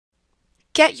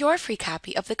Get your free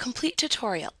copy of the complete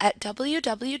tutorial at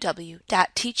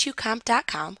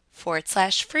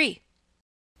www.teachucomp.com/free.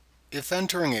 If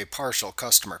entering a partial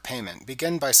customer payment,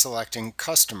 begin by selecting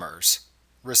Customers,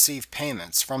 Receive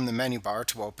Payments from the menu bar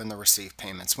to open the Receive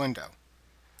Payments window.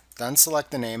 Then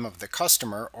select the name of the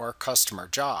customer or customer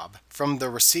job from the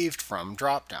Received From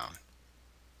drop-down.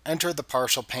 Enter the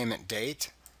partial payment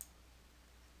date,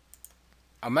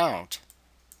 amount,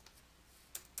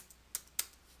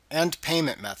 and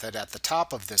payment method at the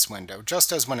top of this window,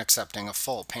 just as when accepting a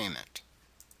full payment.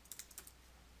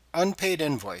 Unpaid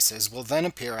invoices will then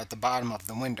appear at the bottom of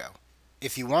the window.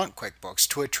 If you want QuickBooks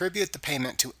to attribute the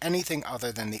payment to anything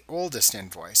other than the oldest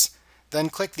invoice, then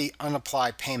click the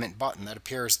Unapply Payment button that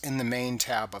appears in the Main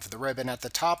tab of the ribbon at the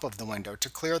top of the window to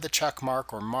clear the check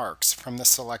mark or marks from the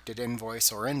selected invoice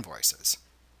or invoices.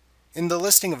 In the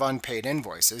listing of unpaid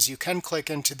invoices, you can click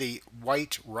into the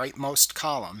white rightmost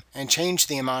column and change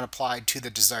the amount applied to the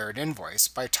desired invoice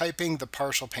by typing the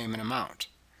partial payment amount.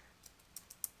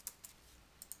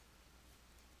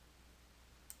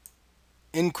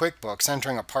 In QuickBooks,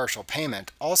 entering a partial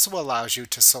payment also allows you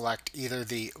to select either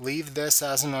the Leave This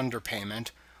as an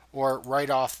Underpayment or Write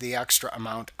Off the Extra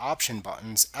Amount option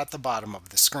buttons at the bottom of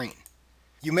the screen.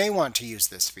 You may want to use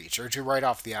this feature to write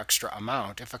off the extra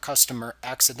amount if a customer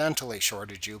accidentally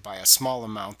shorted you by a small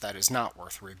amount that is not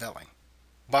worth rebilling.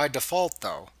 By default,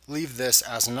 though, Leave This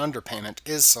as an Underpayment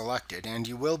is selected, and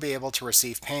you will be able to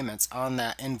receive payments on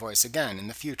that invoice again in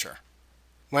the future.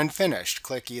 When finished,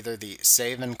 click either the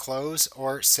Save and Close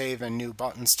or Save and New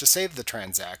buttons to save the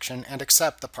transaction and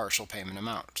accept the partial payment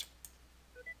amount.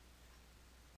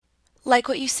 Like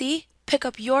what you see? Pick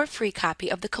up your free copy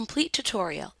of the complete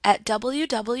tutorial at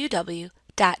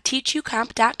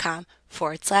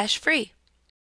www.teachucomp.com/free.